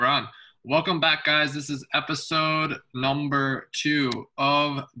Welcome back, guys. This is episode number 2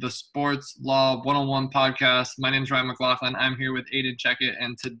 of the Sports Law 101 podcast. My name is Ryan McLaughlin. I'm here with Aiden Checkett,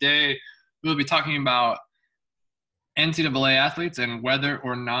 and today we'll be talking about NCAA athletes and whether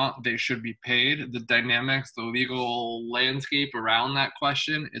or not they should be paid, the dynamics, the legal landscape around that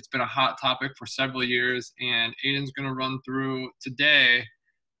question. It's been a hot topic for several years, and Aiden's going to run through today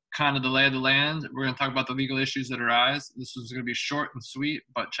kind of the lay of the land. We're going to talk about the legal issues that arise. This is going to be short and sweet,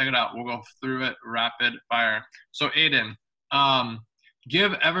 but check it out. We'll go through it rapid fire. So Aiden,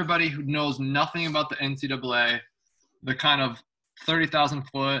 give everybody who knows nothing about the NCAA the kind of 30,000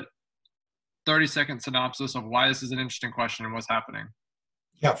 foot, 30-second synopsis of why this is an interesting question and what's happening.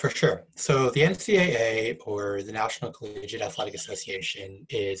 Yeah, for sure. So the NCAA, or the National Collegiate Athletic Association,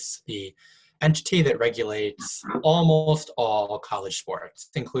 is the entity that regulates almost all college sports,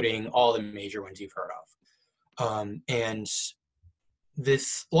 including all the major ones you've heard of. And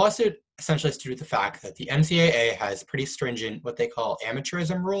this lawsuit essentially has to do with the fact that the NCAA has pretty stringent, what they call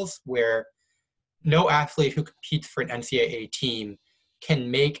amateurism rules, where no athlete who competes for an NCAA team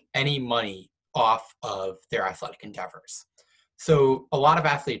can make any money off of their athletic endeavors. So a lot of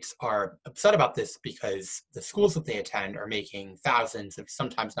athletes are upset about this because the schools that they attend are making thousands of,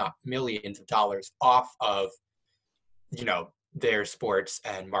 sometimes not millions of dollars off of, their sports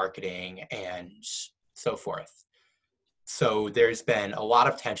and marketing and so forth. So there's been a lot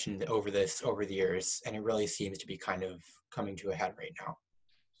of tension over this over the years, and it really seems to be kind of coming to a head right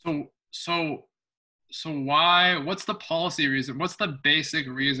now. So why, what's the policy reason? What's the basic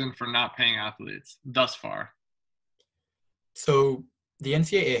reason for not paying athletes thus far? So the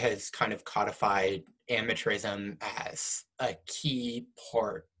NCAA has kind of codified amateurism as a key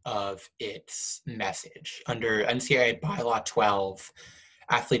part of its message. Under NCAA Bylaw 12,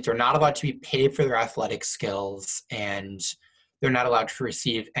 athletes are not allowed to be paid for their athletic skills, and they're not allowed to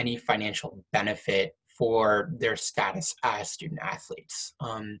receive any financial benefit for their status as student athletes.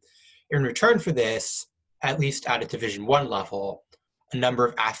 In return for this, at least at a Division I level, a number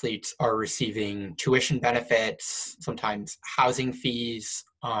of athletes are receiving tuition benefits, sometimes housing fees.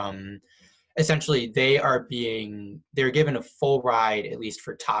 Essentially, they're given a full ride, at least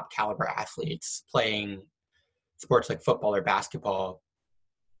for top caliber athletes playing sports like football or basketball,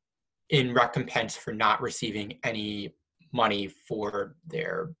 in recompense for not receiving any money for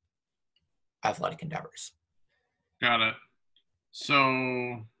their athletic endeavors. Got it.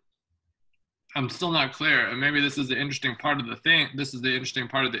 So I'm still not clear, and maybe this is the interesting part of the thing. This is the interesting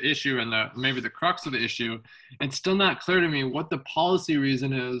part of the issue, and maybe the crux of the issue. It's still not clear to me what the policy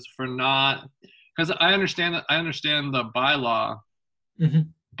reason is for not, because I understand the bylaw,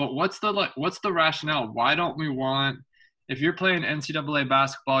 but what's the rationale? Why don't we want, if you're playing NCAA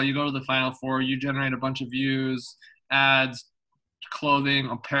basketball, you go to the Final Four, you generate a bunch of views, ads, clothing,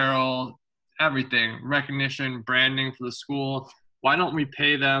 apparel, everything, recognition, branding for the school. Why don't we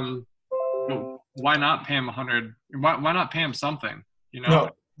pay them? Why not pay them 100? Why not pay them something?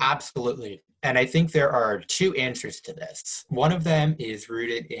 No, absolutely. And I think there are two answers to this. One of them is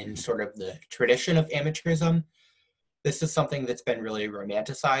rooted in sort of the tradition of amateurism. This is something that's been really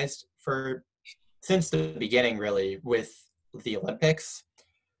romanticized since the beginning, really, with the Olympics.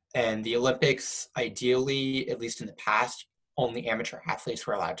 And the Olympics, ideally, at least in the past, only amateur athletes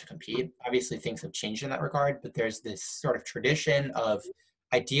were allowed to compete. Obviously, things have changed in that regard, but there's this sort of tradition of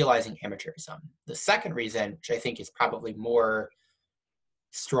idealizing amateurism. The second reason, which I think is probably more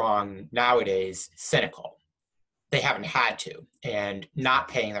strong nowadays, cynical. They haven't had to, and not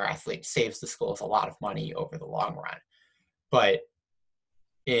paying their athletes saves the schools a lot of money over the long run. But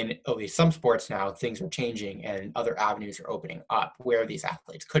in at least some sports now, things are changing and other avenues are opening up where these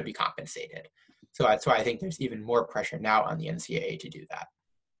athletes could be compensated. So that's why I think there's even more pressure now on the NCAA to do that.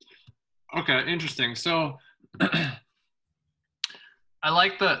 Okay, interesting. So I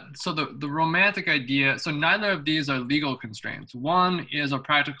like the romantic idea. So neither of these are legal constraints. One is a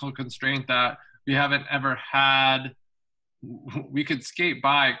practical constraint that we haven't ever had. We could skate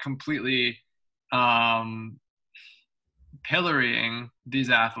by completely pillorying these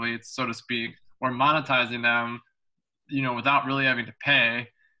athletes, so to speak, or monetizing them, without really having to pay.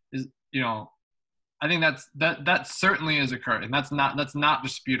 I think that certainly has occurred, and that's not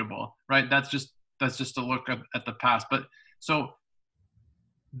disputable, right? That's just a look at the past. But so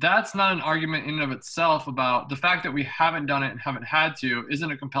that's not an argument in and of itself. About the fact that we haven't done it and haven't had to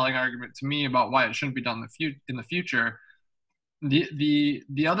isn't a compelling argument to me about why it shouldn't be done in the future.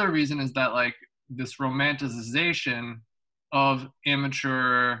 The other reason is that, like, this romanticization of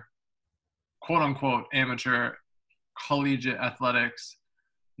amateur, quote unquote amateur collegiate athletics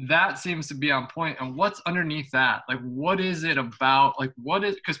that seems to be on point. And what's underneath that? Like, what is it about? Like, what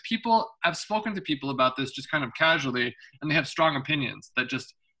is, because people, I've spoken to people about this just kind of casually, and they have strong opinions that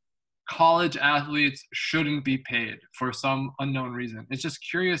just college athletes shouldn't be paid for some unknown reason. It's just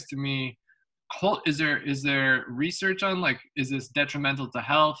curious to me. Is there research on, like, is this detrimental to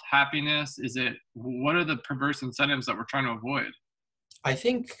health, happiness? What are the perverse incentives that we're trying to avoid? I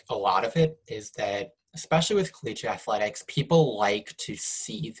think a lot of it is that, especially with collegiate athletics, people like to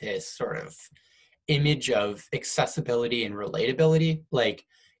see this sort of image of accessibility and relatability. Like,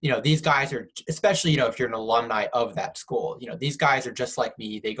 these guys are, especially, if you're an alumni of that school, these guys are just like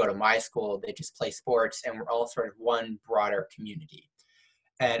me. They go to my school, they just play sports, and we're all sort of one broader community.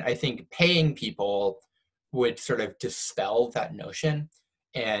 And I think paying people would sort of dispel that notion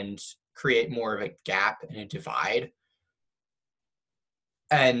and create more of a gap and a divide.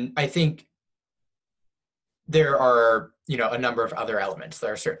 And I think there are, a number of other elements.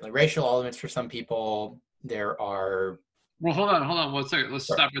 There are certainly racial elements for some people. There are. Well, hold on 1 second. Let's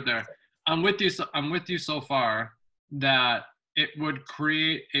stop it there. I'm with you so far that it would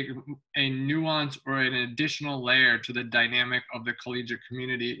create a nuance or an additional layer to the dynamic of the collegiate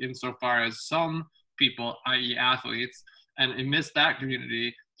community, insofar as some people, i.e. athletes, and amidst that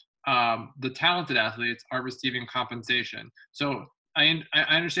community, the talented athletes are receiving compensation. So I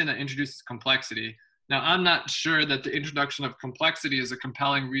understand that introduces complexity. Now, I'm not sure that the introduction of complexity is a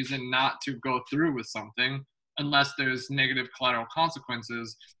compelling reason not to go through with something unless there's negative collateral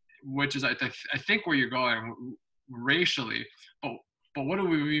consequences, which is, I think, where you're going racially. But what do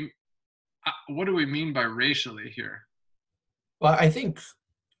we mean by racially here? Well, I think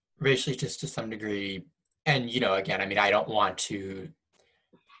racially, just to some degree, and, again, I mean, I don't want to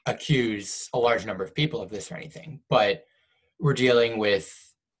accuse a large number of people of this or anything, but we're dealing with,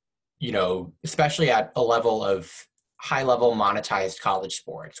 especially at a level of high-level monetized college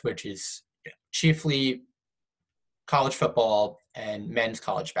sports, which is chiefly college football and men's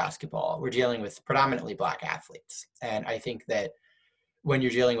college basketball. We're dealing with predominantly Black athletes. And I think that when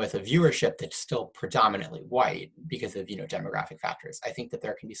you're dealing with a viewership that's still predominantly white because of, demographic factors, I think that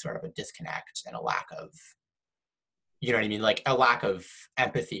there can be sort of a disconnect and a lack of, you know what I mean? Like a lack of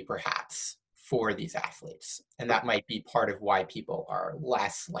empathy, perhaps, for these athletes. And that might be part of why people are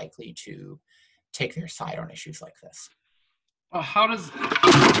less likely to take their side on issues like this. How does...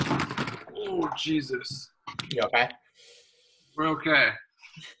 Oh, Jesus. You okay? We're okay.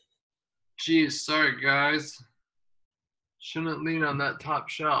 Jeez, sorry, guys. Shouldn't lean on that top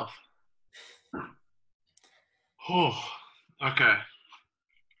shelf. Oh, okay.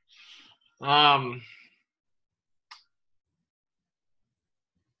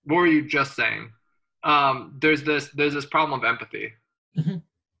 What were you just saying? There's this problem of empathy. Mm-hmm.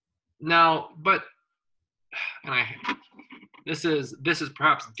 Now, but, and this is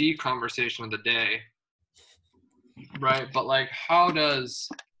perhaps the conversation of the day, right? But like, how is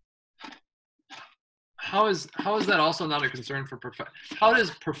that also not a concern for how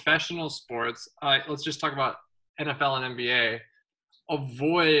does professional sports, let's just talk about NFL and NBA,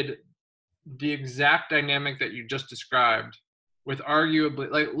 avoid the exact dynamic that you just described with arguably,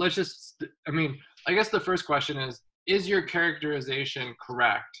 like, I guess the first question is your characterization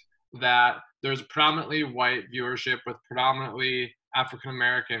correct that there's predominantly white viewership with predominantly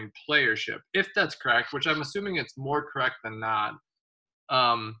African-American playership? If that's correct, which I'm assuming it's more correct than not,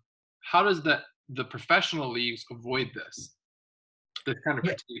 how does the professional leagues avoid this kind of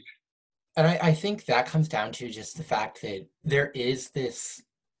critique? And I think that comes down to just the fact that there is this,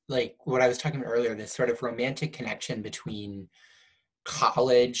 like what I was talking about earlier, this sort of romantic connection between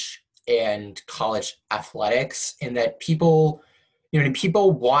college and college athletics, in that people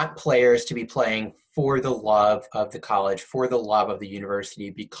want players to be playing for the love of the college, for the love of the university,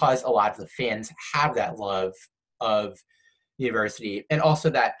 because a lot of the fans have that love of university, and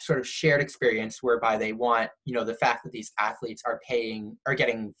also that sort of shared experience whereby they want, the fact that these athletes are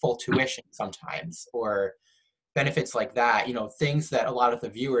getting full tuition sometimes, or benefits like that, things that a lot of the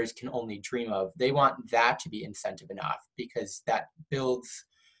viewers can only dream of. They want that to be incentive enough, because that builds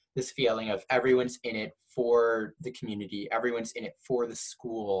this feeling of everyone's in it for the community, everyone's in it for the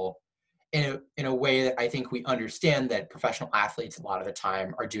school, in a way that I think we understand that professional athletes a lot of the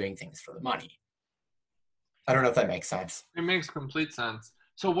time are doing things for the money. I don't know if that makes sense. It makes complete sense.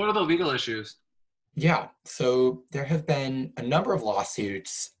 So what are the legal issues? Yeah, so there have been a number of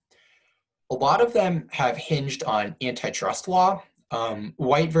lawsuits. A lot of them have hinged on antitrust law.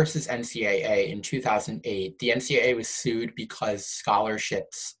 White versus NCAA in 2008, the NCAA was sued because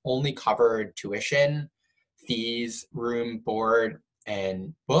scholarships only covered tuition, fees, room, board,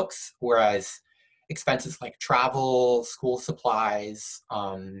 and books, whereas expenses like travel, school supplies,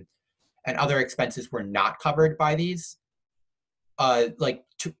 and other expenses were not covered by these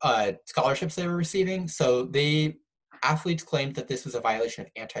scholarships they were receiving. So athletes claimed that this was a violation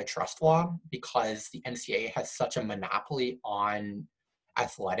of antitrust law because the NCAA has such a monopoly on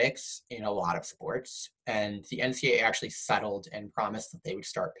athletics in a lot of sports. And the NCAA actually settled and promised that they would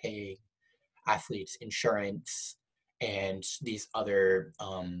start paying athletes insurance and these other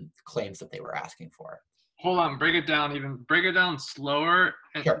claims that they were asking for. Hold on, break it down slower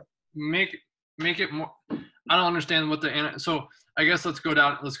and sure. make it more. I don't understand what so I guess let's go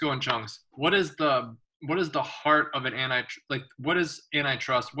in chunks. What is the heart of an what is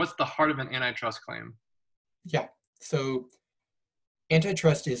antitrust? What's the heart of an antitrust claim? Yeah. So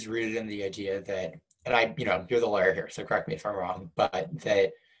antitrust is rooted in the idea that, and you're the lawyer here, so correct me if I'm wrong, but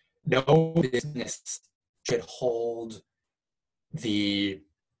that no business should hold the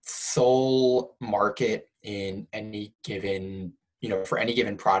sole market in any given, for any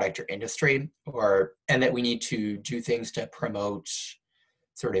given product or industry, and that we need to do things to promote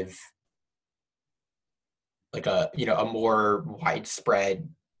sort of like a more widespread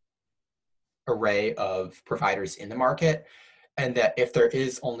array of providers in the market, and that if there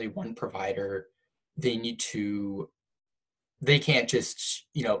is only one provider, they can't just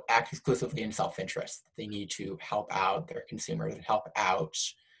act exclusively in self-interest. They need to help out their consumers and help out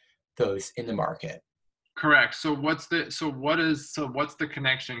those in the market. Correct. So what's the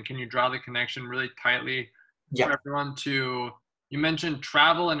connection? Can you draw the connection really tightly for everyone to? You mentioned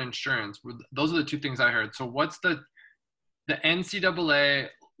travel and insurance. Those are the two things I heard. So what's the NCAA,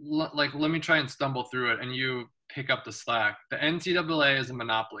 like, let me try and stumble through it and you pick up the slack. The NCAA is a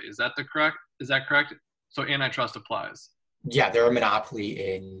monopoly. Is that correct? So antitrust applies. Yeah, they're a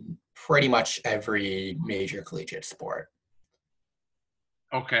monopoly in pretty much every major collegiate sport.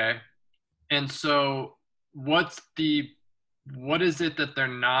 Okay. And so what is it that they're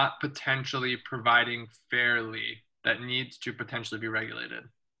not potentially providing fairly that needs to potentially be regulated?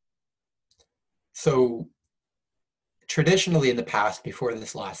 So traditionally in the past, before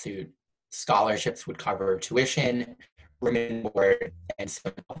this lawsuit, scholarships would cover tuition, room and board, and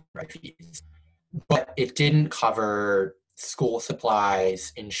some fees. But it didn't cover school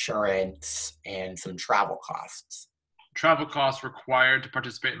supplies, insurance, and some travel costs. Travel costs required to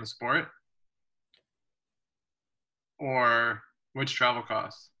participate in the sport? Or which travel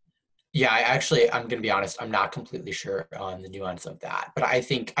costs? Yeah, I'm going to be honest, I'm not completely sure on the nuance of that. But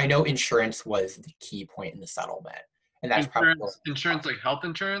I know insurance was the key point in the settlement. And that's insurance like health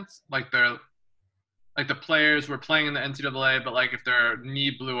insurance? Like the players were playing in the NCAA, but like if their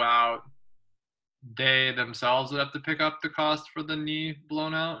knee blew out, they themselves would have to pick up the cost for the knee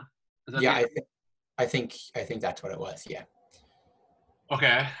blown out? I think that's what it was, yeah.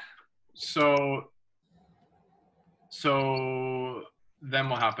 Okay. So then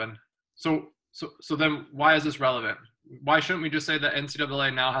what happened? So then why is this relevant? Why shouldn't we just say that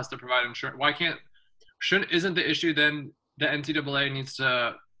NCAA now has to provide insurance? Isn't the issue then the NCAA needs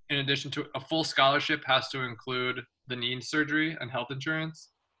to, in addition to a full scholarship, has to include the knee surgery and health insurance?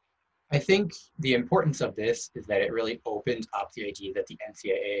 I think the importance of this is that it really opens up the idea that the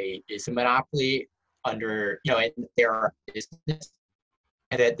NCAA is a monopoly under, and their business,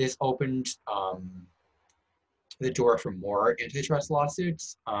 and that this opened the door for more antitrust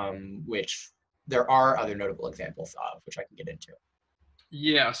lawsuits, which there are other notable examples of, which I can get into.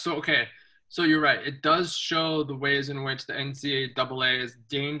 Yeah, so you're right. It does show the ways in which the NCAA has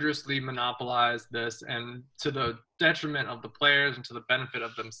dangerously monopolized this, and to the detriment of the players and to the benefit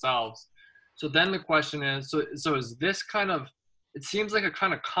of themselves. So then the question is, so is this it seems like a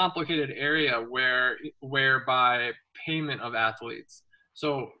kind of complicated area whereby payment of athletes.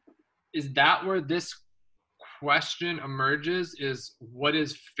 So is that where this question emerges, is what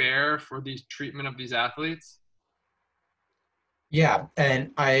is fair for the treatment of these athletes? Yeah,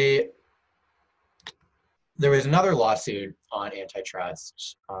 and there was another lawsuit on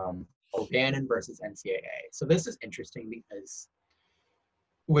antitrust, O'Bannon versus NCAA. So this is interesting because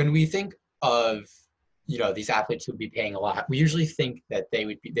when we think of these athletes who would be paying a lot, we usually think that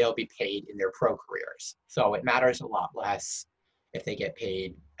they'll be paid in their pro careers. So it matters a lot less if they get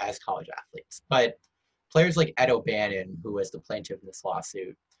paid as college athletes. But players like Ed O'Bannon, who was the plaintiff in this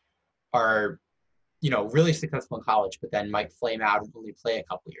lawsuit, are really successful in college, but then might flame out and only play a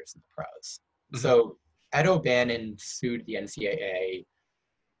couple years in the pros. Mm-hmm. So Ed O'Bannon sued the NCAA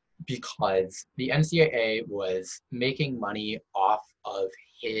because the NCAA was making money off of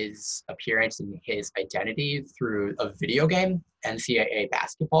his appearance and his identity through a video game, NCAA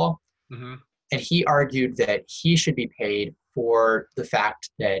basketball. Mm-hmm. And he argued that he should be paid for the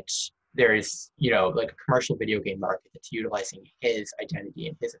fact that there's, you know, like a commercial video game market that's utilizing his identity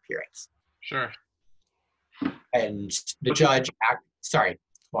and his appearance. Sure. And the But judge, sorry,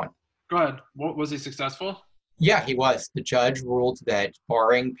 go on. go ahead. What was he successful? Yeah, he was. The judge ruled that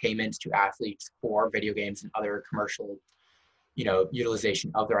barring payments to athletes for video games and other commercial, you know,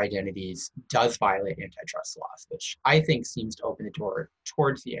 utilization of their identities does violate antitrust laws, which I think seems to open the door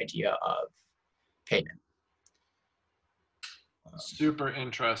towards the idea of payment. Super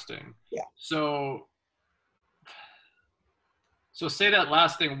interesting. Yeah. So say that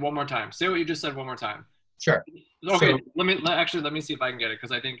last thing one more time. Say what you just said one more time. Sure. Okay, so, let me see if I can get it,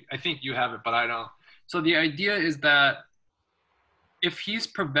 because I think you have it, but I don't. So the idea is that if he's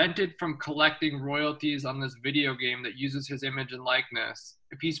prevented from collecting royalties on this video game that uses his image and likeness,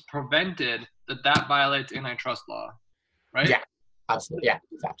 if he's prevented, that violates antitrust law, right? Yeah, absolutely. Yeah,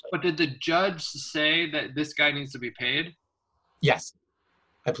 exactly. But did the judge say that this guy needs to be paid? Yes,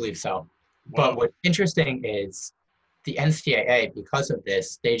 I believe so. Whoa. But what's interesting is the NCAA, because of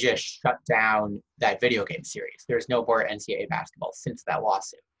this, they just shut down that video game series. There's no more NCAA basketball since that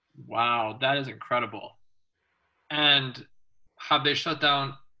lawsuit. Wow, that is incredible. And have they shut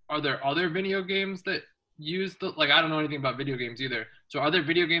down? Are there other video games that use I don't know anything about video games either. So are there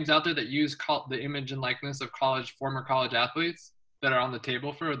video games out there that use the image and likeness of former college athletes that are on the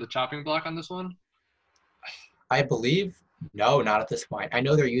table for the chopping block on this one? I believe no, not at this point. I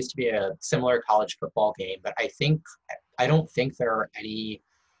know there used to be a similar college football game, but I don't think there are any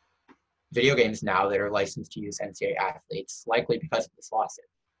video games now that are licensed to use NCAA athletes, likely because of this lawsuit.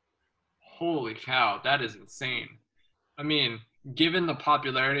 Holy cow, that is insane. I mean, given the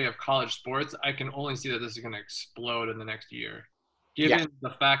popularity of college sports, I can only see that this is going to explode in the next year. Given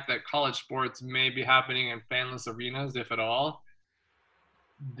the fact that college sports may be happening in fanless arenas, if at all,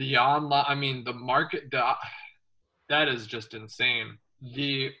 the online, I mean, the market, that is just insane.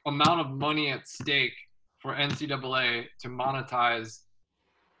 The amount of money at stake for NCAA to monetize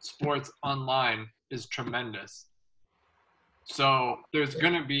sports online is tremendous. So there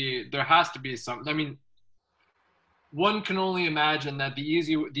has to be some, I mean, one can only imagine that the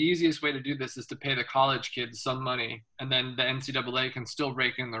easiest way to do this is to pay the college kids some money, and then the NCAA can still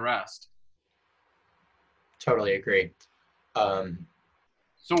rake in the rest. Totally agree.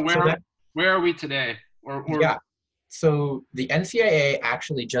 So where are we today? Yeah. So the NCAA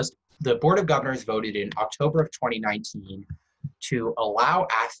actually the Board of Governors voted in October of 2019 to allow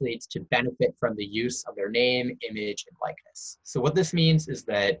athletes to benefit from the use of their name, image, and likeness. So what this means is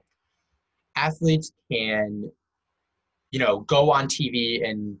that athletes can, you know, go on TV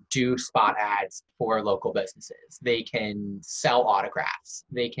and do spot ads for local businesses. They can sell autographs.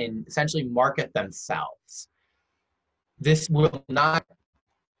 They can essentially market themselves. This will not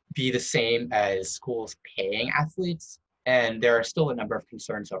be the same as schools paying athletes, and there are still a number of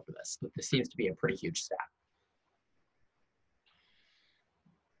concerns over this, but this seems to be a pretty huge step.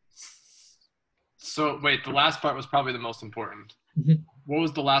 So wait, the last part was probably the most important. Mm-hmm. What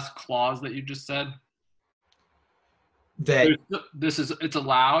was the last clause that you just said? That it's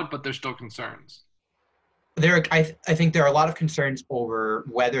allowed, but there's still concerns. I think there are a lot of concerns over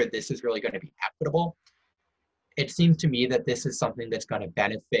whether this is really going to be equitable. It seems to me that this is something that's going to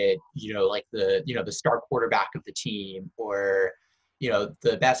benefit, you know, like the star quarterback of the team, or, you know,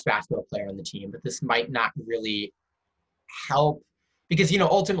 the best basketball player on the team, but this might not really help because, you know,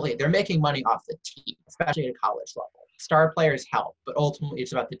 ultimately they're making money off the team, especially at a college level. Star players help, but ultimately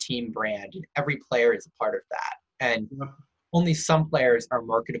it's about the team brand, and every player is a part of that. And only some players are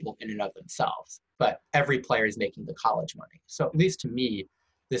marketable in and of themselves, but every player is making the college money. So at least to me,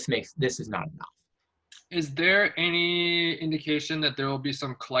 this is not enough. Is there any indication that there will be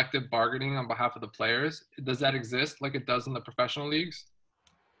some collective bargaining on behalf of the players? Does that exist like it does in the professional leagues?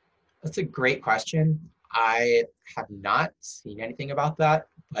 That's a great question. I have not seen anything about that,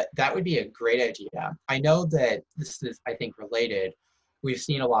 but that would be a great idea. I know that this is, I think, related. We've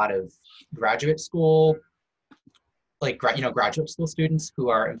seen a lot of graduate school students who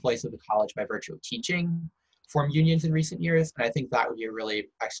are employees of the college by virtue of teaching form unions in recent years, and I think that would be a really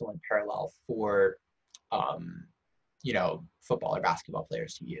excellent parallel for football or basketball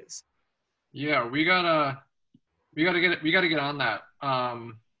players to use. Yeah, we gotta get on that.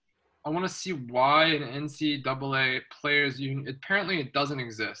 I want to see why an NCAA players union. Apparently, it doesn't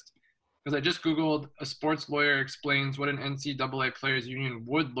exist, because I just googled a sports lawyer explains what an NCAA players union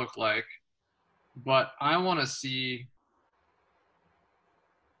would look like, but I want to see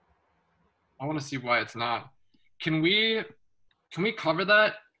why it's not. Can we cover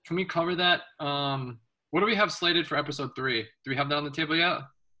that? Can we cover that? What do we have slated for episode 3? Do we have that on the table yet?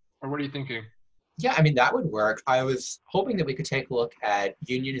 Or what are you thinking? Yeah, I mean, that would work. I was hoping that we could take a look at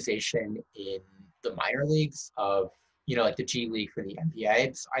unionization in the minor leagues of, like the G League for the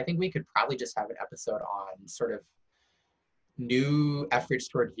NBA. So I think we could probably just have an episode on sort of new efforts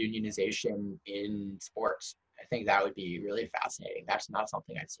toward unionization in sports. I think that would be really fascinating. That's not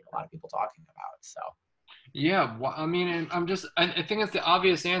something I've seen a lot of people talking about. So, Yeah, I mean, and I think it's the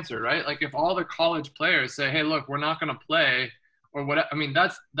obvious answer, right? Like if all the college players say, "Hey, look, we're not going to play," or what? I mean,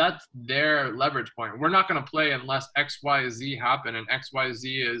 that's their leverage point. We're not going to play unless X, Y, Z happen, and X, Y,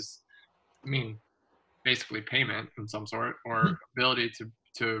 Z is, I mean, basically payment in some sort or ability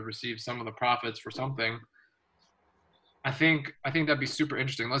to receive some of the profits for something. I think that'd be super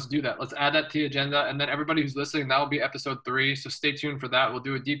interesting. Let's do that. Let's add that to the agenda. And then everybody who's listening, that will be episode 3. So stay tuned for that. We'll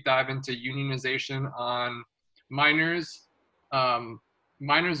do a deep dive into unionization on minors.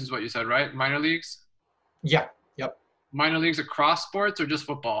 Minors is what you said, right? Minor leagues? yeah, yep. Minor leagues across sports or just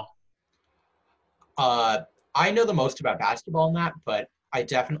football? I know the most about basketball in that, but I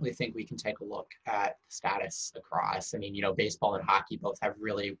definitely think we can take a look at status across. I mean, baseball and hockey both have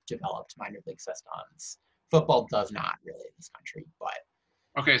really developed minor league systems. Football does not really in this country, but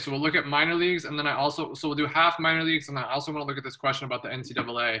Okay, so we'll look at minor leagues, and then we'll do half minor leagues, and then I also want to look at this question about the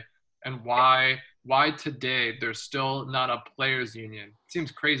NCAA and why today there's still not a players union. It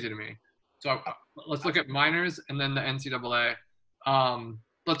seems crazy to me. So let's look at minors and then the NCAA.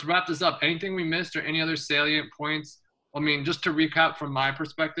 Let's wrap this up. Anything we missed or any other salient points? I mean, just to recap from my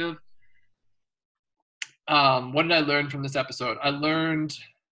perspective, what did I learn from this episode? I learned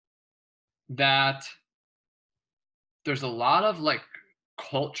that there's a lot of like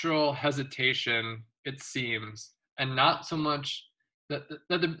cultural hesitation, it seems, and not so much that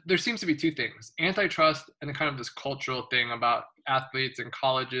there seems to be two things: antitrust and kind of this cultural thing about athletes and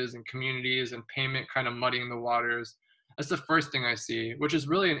colleges and communities and payment kind of muddying the waters. That's the first thing I see, which is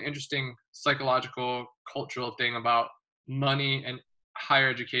really an interesting psychological, cultural thing about money and higher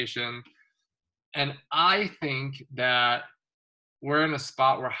education. And I think that we're in a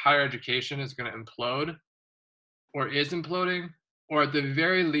spot where higher education is going to implode or is imploding, or at the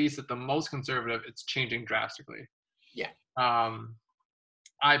very least, at the most conservative, it's changing drastically. yeah.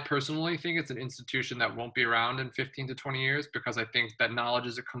 I personally think it's an institution that won't be around in 15 to 20 years because I think that knowledge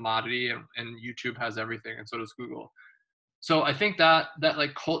is a commodity and YouTube has everything, and so does Google. So I think that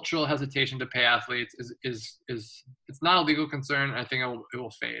like cultural hesitation to pay athletes is it's not a legal concern. I think it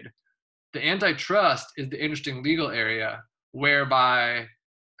will fade. The antitrust is the interesting legal area whereby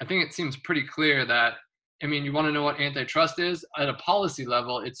I think it seems pretty clear that, I mean, you want to know what antitrust is? At a policy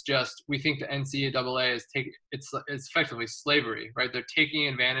level, it's just we think the NCAA is it's effectively slavery, right? They're taking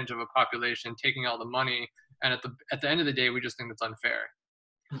advantage of a population, taking all the money, and at the end of the day, we just think that's unfair.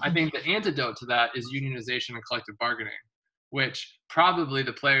 I think the antidote to that is unionization and collective bargaining, which probably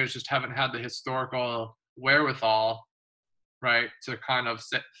the players just haven't had the historical wherewithal, right, to kind of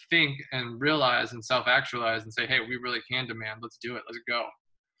think and realize and self-actualize and say, hey, we really can demand. Let's do it. Let's go.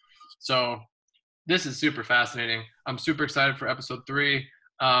 So this is super fascinating. I'm super excited for episode 3.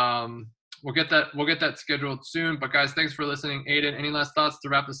 We'll get that scheduled soon. But guys, thanks for listening. Aiden, any last thoughts to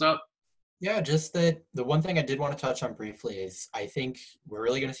wrap this up? Yeah, just that the one thing I did want to touch on briefly is I think we're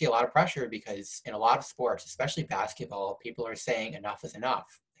really going to see a lot of pressure because in a lot of sports, especially basketball, people are saying enough is enough.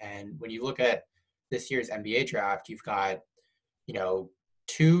 And when you look at this year's NBA draft, you've got,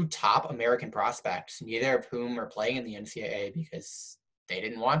 2 top American prospects, neither of whom are playing in the NCAA because they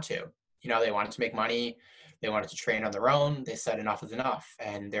didn't want to. They wanted to make money. They wanted to train on their own. They said enough is enough.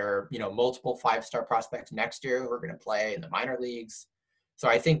 And there are, multiple 5-star prospects next year who are going to play in the minor leagues. So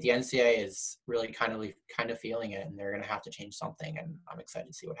I think the NCAA is really kind of feeling it, and they're going to have to change something, and I'm excited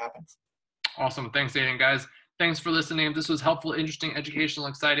to see what happens. Awesome. Thanks, Aiden, guys. Thanks for listening. If this was helpful, interesting, educational,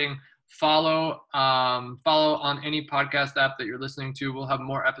 exciting, follow on any podcast app that you're listening to. We'll have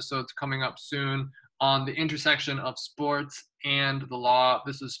more episodes coming up soon on the intersection of sports and the law.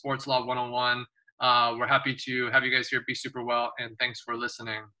 This is Sports Law 101. We're happy to have you guys here. Be super well, and thanks for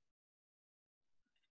listening.